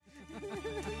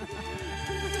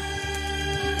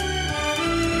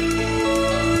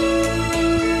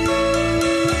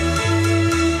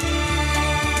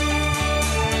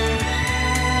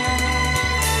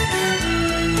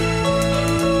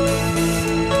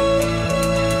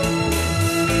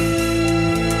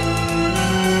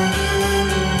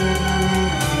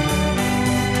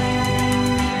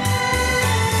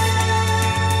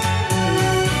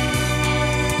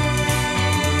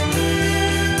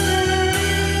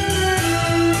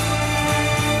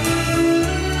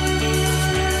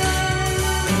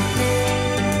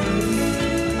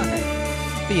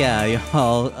yeah,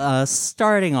 y'all.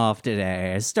 Starting off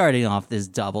this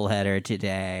doubleheader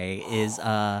today is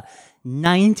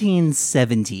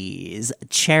 1970s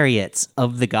Chariots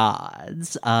of the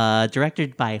Gods,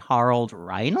 directed by Harald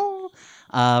Reinl,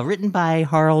 written by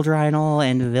Harald Reinl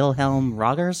and Wilhelm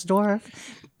Rogersdorf,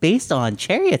 based on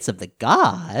Chariots of the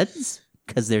Gods,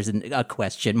 because there's a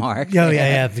question mark. Oh,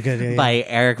 yeah. Good, yeah. By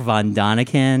Eric von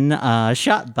Daniken,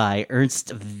 shot by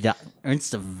Ernst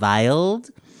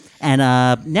Wild, and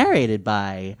narrated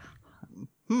by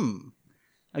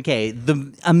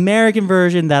the American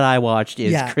version that I watched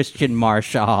is Christian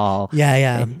Marschall.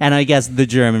 Yeah. And I guess the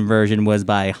German version was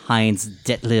by Heinz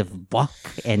Detlev Bock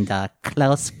and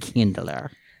Klaus Kindler.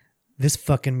 This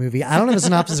fucking movie. I don't have a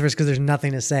synopsis first because there's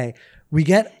nothing to say. We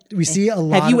see a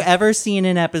lot. Have you ever seen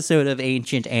an episode of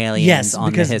Ancient Aliens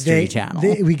on the History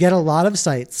Channel? We get a lot of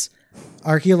sites,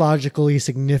 archaeologically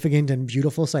significant and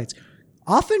beautiful sites,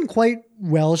 often quite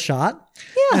well shot.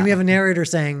 Yeah. And we have a narrator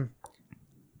saying,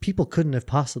 people couldn't have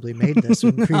possibly made this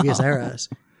in previous eras.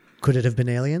 Could it have been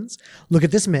aliens? Look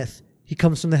at this myth. He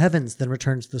comes from the heavens, then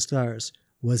returns to the stars.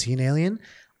 Was he an alien?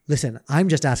 Listen, I'm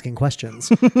just asking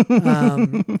questions.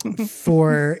 And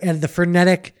the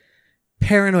frenetic,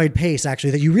 paranoid pace,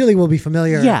 actually, that you really will be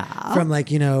familiar from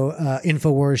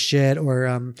InfoWars shit or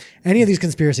any of these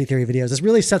conspiracy theory videos. This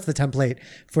really sets the template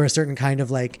for a certain kind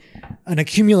of like an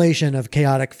accumulation of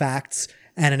chaotic facts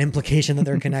and an implication that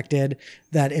they're connected,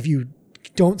 that if you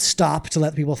don't stop to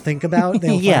let people think about,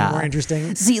 they'll find it more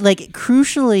interesting. See,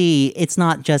 crucially, it's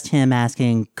not just him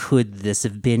asking, could this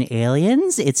have been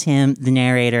aliens? It's him, the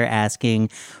narrator, asking,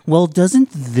 well,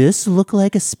 doesn't this look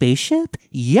like a spaceship?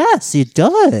 Yes, it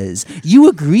does. You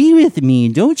agree with me,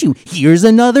 don't you? Here's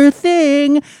another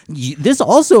thing. This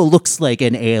also looks like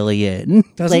an alien.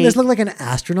 Doesn't this look like an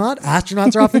astronaut?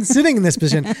 Astronauts are often sitting in this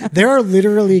position. There are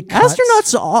literally cuts.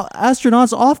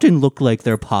 Astronauts often look like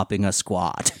they're popping a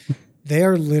squat. They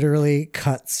are literally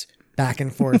cuts back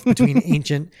and forth between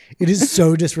ancient. It is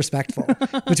so disrespectful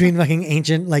between fucking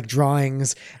ancient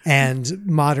drawings and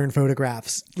modern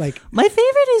photographs. My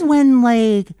favorite is when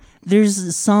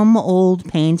there's some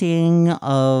old painting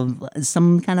of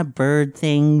some kind of bird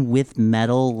thing with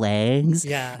metal legs.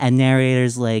 Yeah. And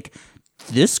narrator's like,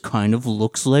 this kind of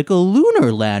looks like a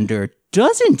lunar lander,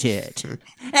 doesn't it?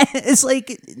 It's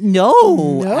like,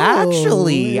 no,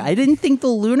 actually, I didn't think the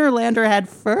lunar lander had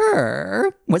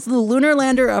fur. Was the lunar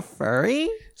lander a furry?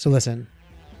 So listen,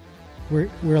 we're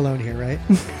alone here, right?